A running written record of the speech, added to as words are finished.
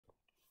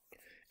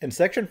In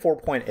section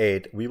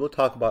 4.8, we will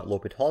talk about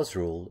L'Hopital's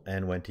rule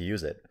and when to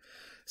use it.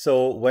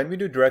 So when we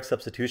do direct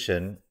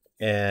substitution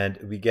and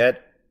we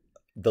get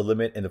the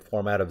limit in the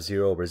format of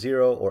 0 over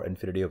 0 or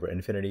infinity over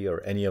infinity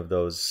or any of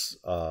those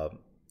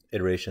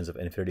iterations of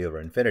infinity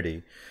over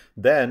infinity,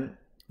 then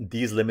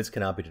these limits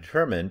cannot be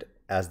determined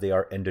as they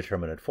are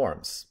indeterminate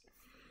forms.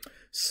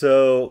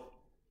 So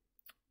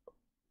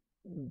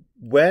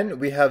when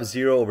we have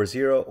 0 over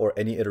 0 or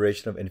any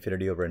iteration of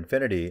infinity over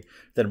infinity,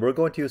 then we're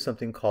going to use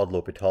something called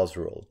L'Hopital's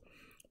rule.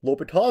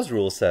 L'Hopital's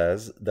rule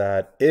says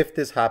that if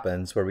this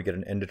happens where we get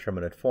an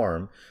indeterminate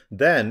form,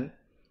 then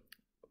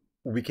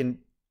we can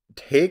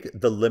take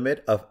the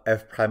limit of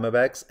f prime of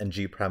x and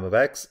g prime of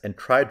x and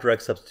try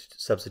direct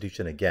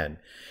substitution again.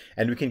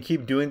 And we can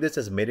keep doing this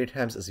as many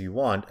times as we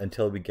want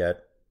until we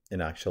get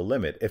an actual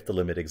limit, if the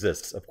limit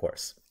exists, of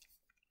course.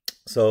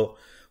 So,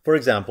 for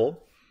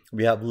example,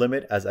 we have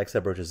limit as x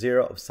approaches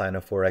 0 of sine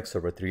of 4x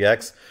over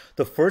 3x.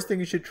 The first thing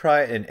you should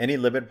try in any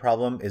limit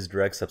problem is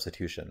direct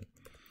substitution.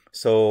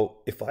 So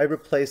if I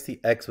replace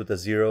the x with a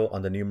 0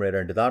 on the numerator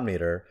and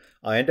denominator,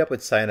 I end up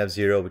with sine of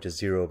 0, which is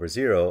 0 over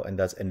 0, and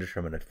that's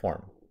indeterminate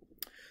form.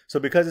 So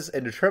because it's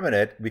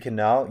indeterminate, we can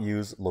now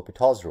use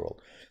L'Hopital's rule.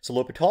 So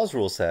L'Hopital's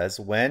rule says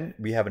when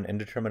we have an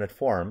indeterminate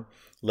form,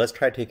 let's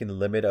try taking the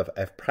limit of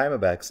f prime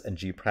of x and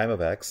g prime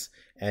of x,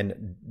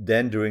 and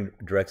then doing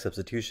direct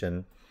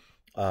substitution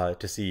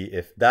to see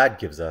if that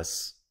gives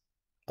us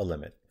a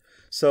limit.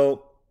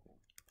 So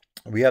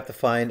we have to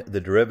find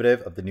the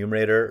derivative of the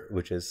numerator,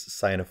 which is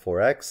sine of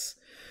 4x.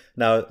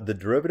 Now, the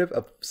derivative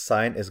of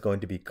sine is going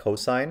to be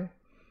cosine,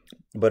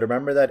 but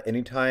remember that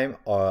anytime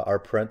our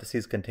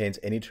parentheses contains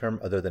any term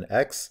other than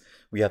x,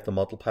 we have to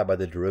multiply by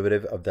the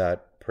derivative of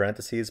that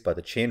parentheses by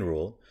the chain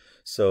rule.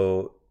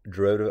 So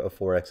derivative of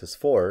 4x is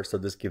 4, so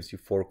this gives you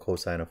 4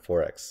 cosine of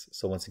 4x.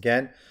 So once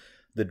again,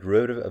 the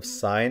derivative of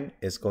sine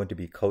is going to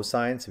be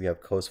cosine, so we have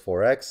cos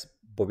 4x,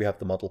 but we have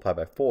to multiply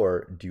by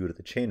 4 due to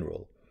the chain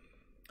rule.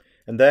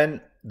 And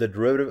then the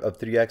derivative of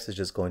 3x is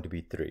just going to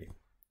be 3.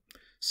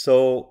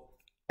 So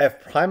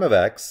f prime of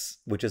x,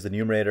 which is the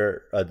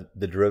numerator,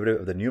 the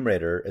derivative of the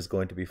numerator is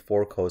going to be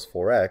 4 cos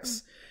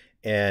 4x,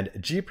 and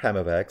g prime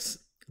of x,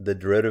 the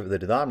derivative of the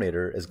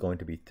denominator is going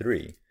to be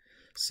 3.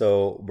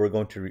 So we're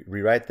going to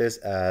rewrite this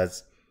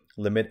as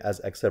limit as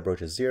x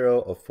approaches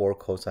 0 of 4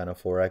 cosine of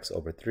 4x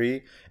over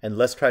 3. And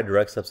let's try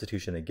direct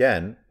substitution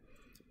again.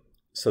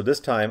 So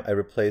this time I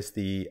replace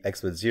the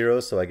x with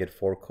 0, so I get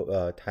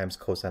 4 times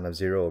cosine of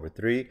 0 over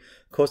 3.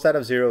 Cosine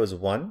of 0 is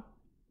 1.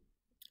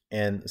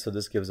 And so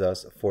this gives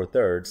us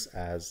 4/3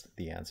 as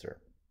the answer.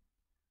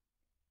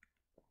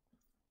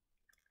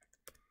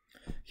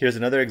 Here's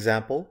another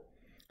example.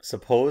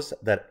 Suppose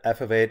that f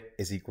of 8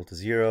 is equal to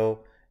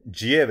 0,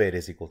 g of 8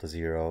 is equal to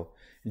 0,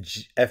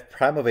 f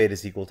prime of 8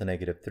 is equal to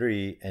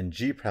 -3, and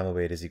g prime of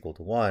 8 is equal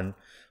to 1.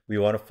 We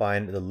want to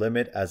find the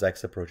limit as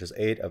x approaches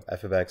 8 of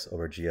f of x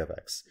over g of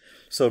x.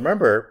 So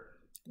remember,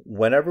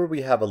 whenever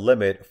we have a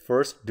limit,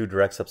 first do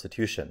direct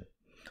substitution.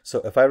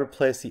 So if I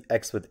replace the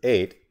x with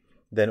 8,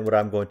 then what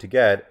I'm going to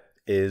get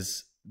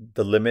is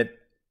the limit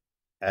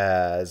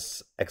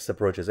as x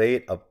approaches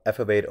 8 of f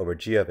of 8 over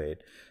g of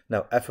 8.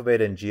 Now f of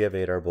 8 and g of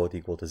 8 are both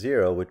equal to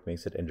 0, which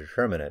makes it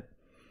indeterminate.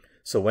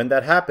 So when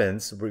that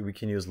happens, we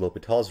can use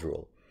L'Hopital's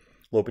rule.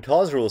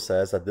 L'Hopital's rule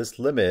says that this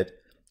limit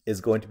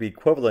is going to be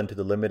equivalent to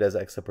the limit as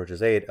x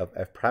approaches 8 of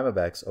f prime of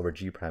x over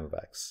g prime of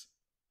x.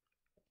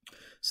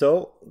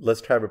 So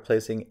let's try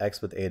replacing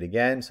x with 8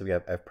 again. So we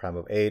have f prime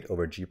of 8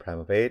 over g prime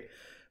of 8.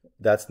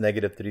 That's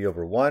 -3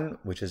 over 1,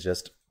 which is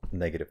just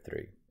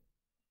 -3.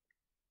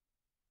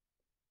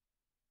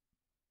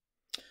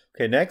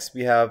 Okay, next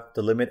we have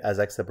the limit as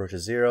x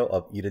approaches 0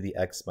 of e to the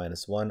x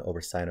minus 1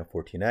 over sine of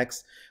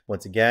 14x.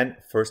 Once again,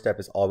 first step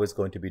is always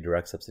going to be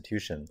direct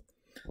substitution.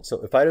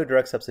 So if I do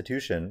direct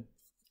substitution,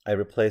 I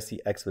replace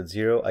the x with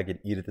 0, I get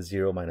e to the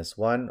 0 minus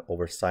 1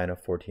 over sine of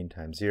 14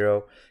 times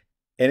 0.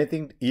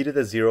 Anything e to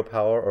the 0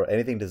 power or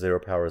anything to 0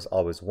 power is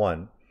always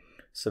 1.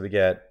 So we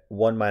get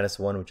 1 minus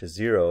 1, which is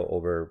 0,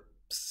 over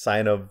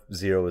sine of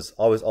 0 is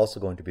always also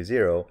going to be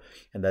 0,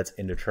 and that's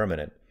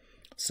indeterminate.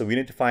 So we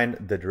need to find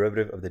the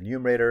derivative of the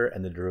numerator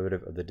and the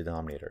derivative of the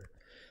denominator.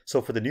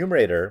 So for the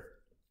numerator,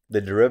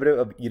 the derivative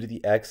of e to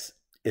the x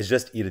is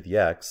just e to the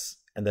x,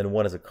 and then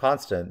 1 is a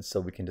constant,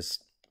 so we can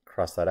just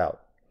cross that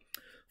out.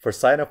 For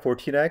sine of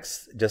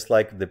 14x, just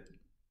like the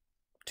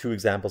two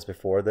examples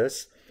before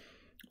this,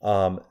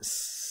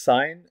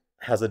 sine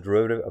has a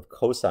derivative of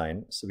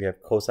cosine, so we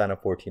have cosine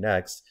of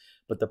 14x,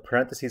 but the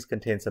parentheses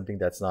contain something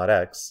that's not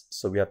x,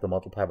 so we have to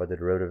multiply by the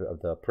derivative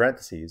of the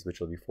parentheses, which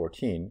will be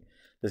 14.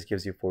 This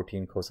gives you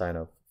 14 cosine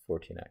of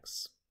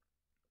 14x.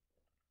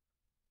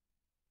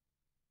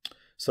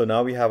 So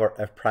now we have our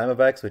f prime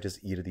of x, which is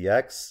e to the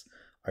x,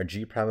 our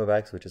g prime of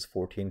x, which is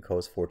 14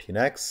 cos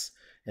 14x,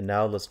 and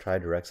now let's try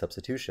direct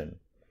substitution.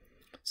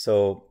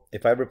 So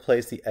if I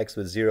replace the x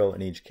with 0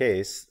 in each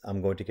case,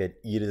 I'm going to get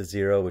e to the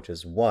 0, which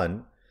is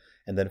 1,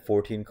 and then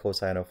 14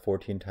 cosine of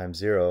 14 times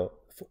 0.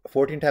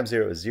 14 times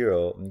 0 is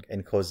 0,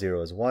 and cos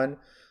 0 is 1,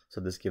 so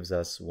this gives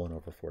us 1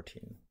 over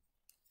 14.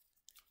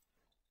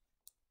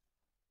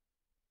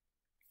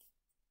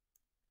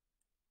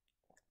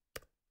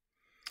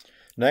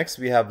 Next,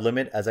 we have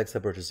limit as x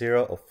approaches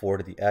 0 of 4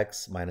 to the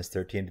x minus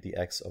 13 to the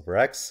x over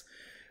x.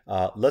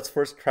 Let's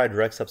first try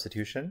direct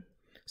substitution.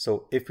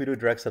 So if we do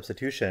direct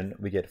substitution,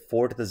 we get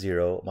 4 to the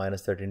 0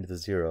 minus 13 to the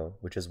 0,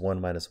 which is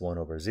 1 minus 1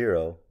 over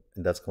 0,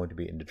 and that's going to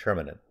be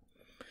indeterminate.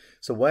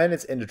 So when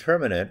it's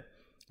indeterminate,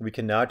 we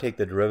can now take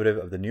the derivative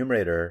of the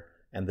numerator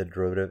and the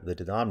derivative of the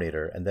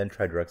denominator, and then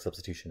try direct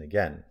substitution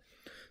again.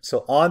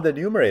 So on the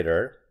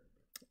numerator,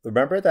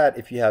 remember that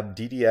if you have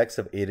d dx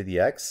of a to the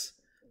x,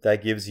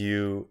 that gives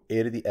you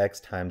a to the x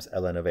times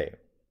ln of a.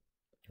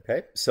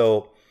 Okay,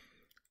 so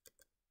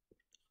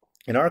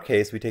in our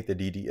case, we take the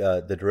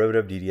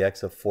derivative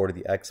ddx of 4 to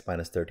the x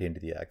minus 13 to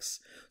the x.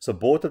 So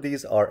both of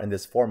these are in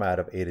this format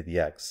of a to the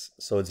x.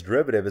 So its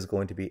derivative is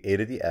going to be a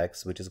to the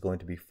x, which is going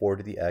to be 4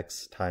 to the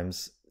x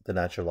times the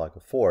natural log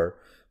of 4,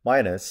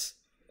 minus,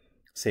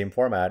 same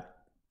format,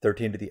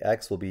 13 to the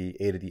x will be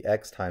a to the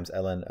x times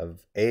ln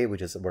of a,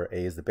 which is where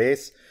a is the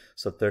base.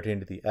 So 13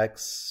 to the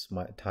x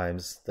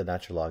times the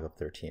natural log of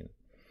 13.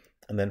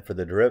 And then for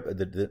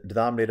the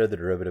denominator, the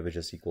derivative is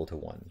just equal to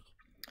 1.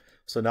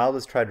 So now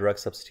let's try direct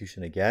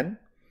substitution again.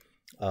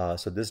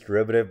 So this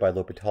derivative by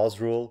L'Hopital's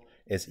rule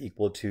is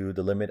equal to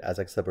the limit as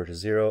x approaches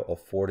 0 of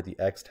 4 to the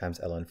x times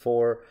ln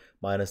 4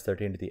 minus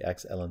 13 to the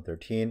x ln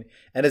 13.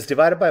 And it's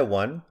divided by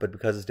 1, but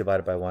because it's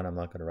divided by 1, I'm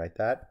not going to write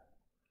that.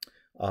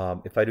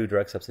 If I do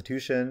direct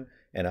substitution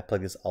and I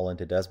plug this all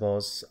into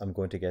Desmos, I'm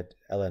going to get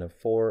ln of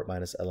 4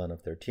 minus ln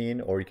of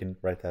 13, or you can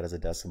write that as a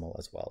decimal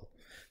as well.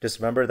 Just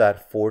remember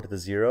that 4 to the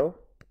 0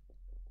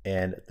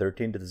 and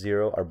 13 to the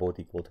 0 are both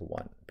equal to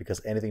 1,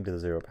 because anything to the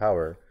 0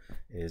 power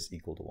is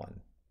equal to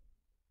 1.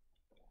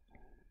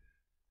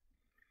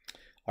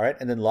 All right,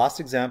 and then last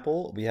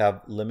example, we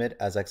have limit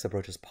as x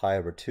approaches pi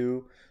over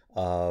 2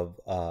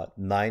 of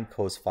 9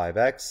 cos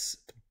 5x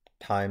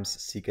times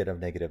secant of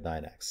negative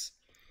 9x.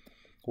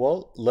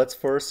 Well, let's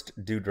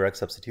first do direct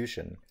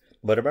substitution.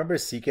 But remember,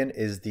 secant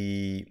is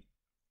the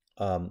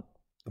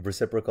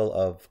reciprocal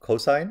of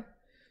cosine.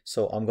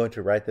 So I'm going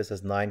to write this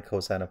as 9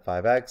 cosine of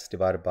 5x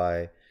divided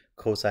by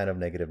cosine of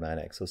negative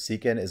 9x. So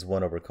secant is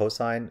 1 over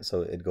cosine,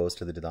 so it goes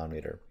to the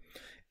denominator.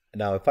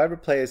 Now, if I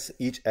replace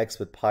each x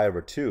with pi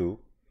over 2,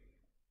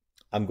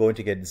 I'm going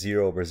to get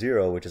 0 over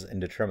 0, which is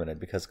indeterminate,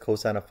 because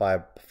cosine of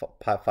 5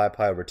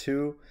 pi over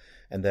 2,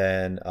 and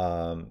then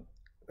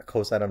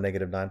cosine of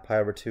negative 9 pi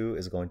over 2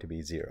 is going to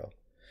be 0.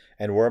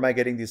 And where am I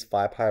getting these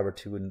 5 pi over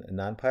 2 and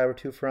 9 pi over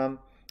 2 from?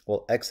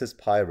 Well, x is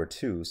pi over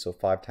 2, so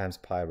 5 times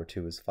pi over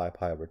 2 is 5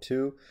 pi over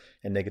 2,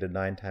 and negative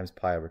 9 times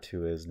pi over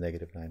 2 is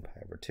negative 9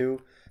 pi over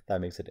 2.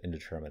 That makes it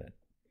indeterminate.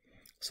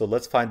 So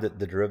let's find the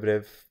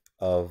derivative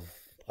of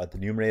the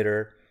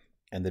numerator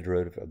and the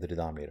derivative of the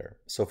denominator.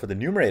 So for the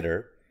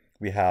numerator,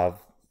 we have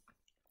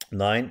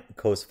 9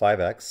 cos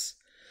 5x.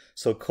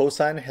 So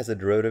cosine has a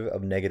derivative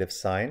of negative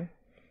sine,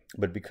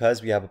 but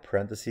because we have a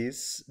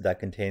parentheses that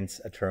contains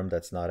a term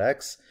that's not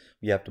x,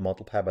 we have to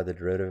multiply by the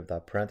derivative of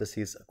that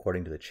parentheses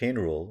according to the chain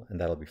rule,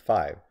 and that'll be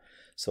 5.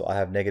 So I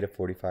have negative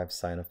 45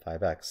 sine of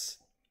 5x.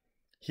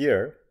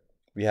 Here,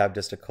 we have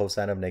just a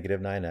cosine of negative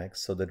 9x,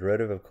 so the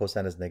derivative of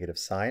cosine is negative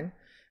sine,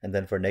 and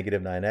then for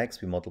negative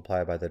 9x, we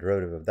multiply by the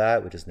derivative of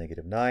that, which is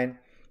negative 9.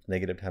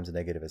 Negative times a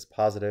negative is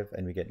positive,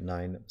 and we get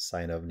 9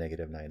 sine of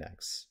negative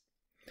 9x.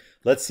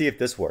 Let's see if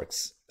this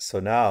works. So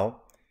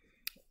now,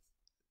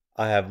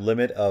 I have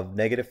limit of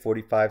negative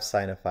 45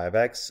 sine of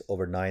 5x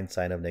over 9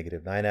 sine of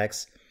negative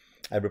 9x.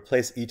 I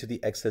replace each of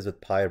the x's with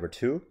pi over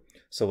 2.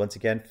 So once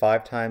again,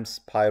 5 times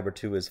pi over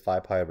 2 is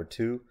 5 pi over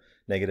 2.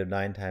 Negative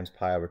 9 times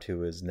pi over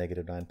 2 is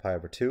negative 9 pi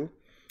over 2.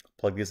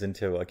 Plug these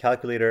into a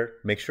calculator.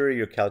 Make sure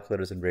your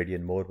calculator is in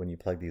radian mode when you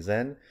plug these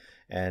in.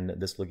 And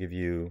this will give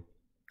you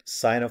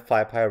sine of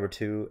 5 pi over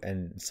 2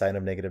 and sine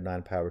of negative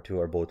 9 pi over 2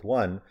 are both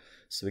 1.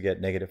 So we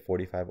get negative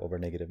 45 over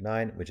negative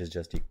 9, which is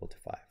just equal to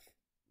 5.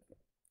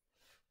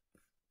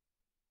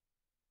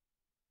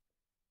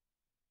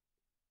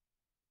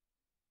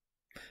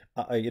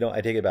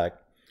 I take it back.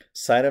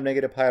 Sine of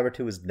negative pi over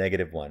 2 is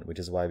negative 1, which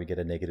is why we get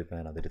a negative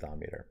 9 on the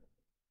denominator.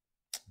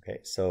 Okay,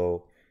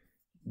 so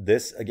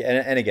this,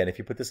 again, and again, if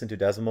you put this into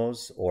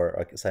decimals or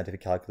a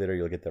scientific calculator,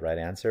 you'll get the right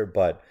answer,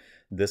 but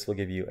this will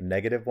give you a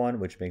negative 1,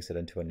 which makes it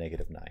into a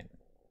negative 9.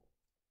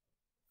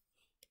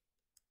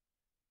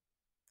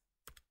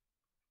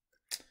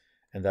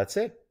 And that's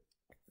it.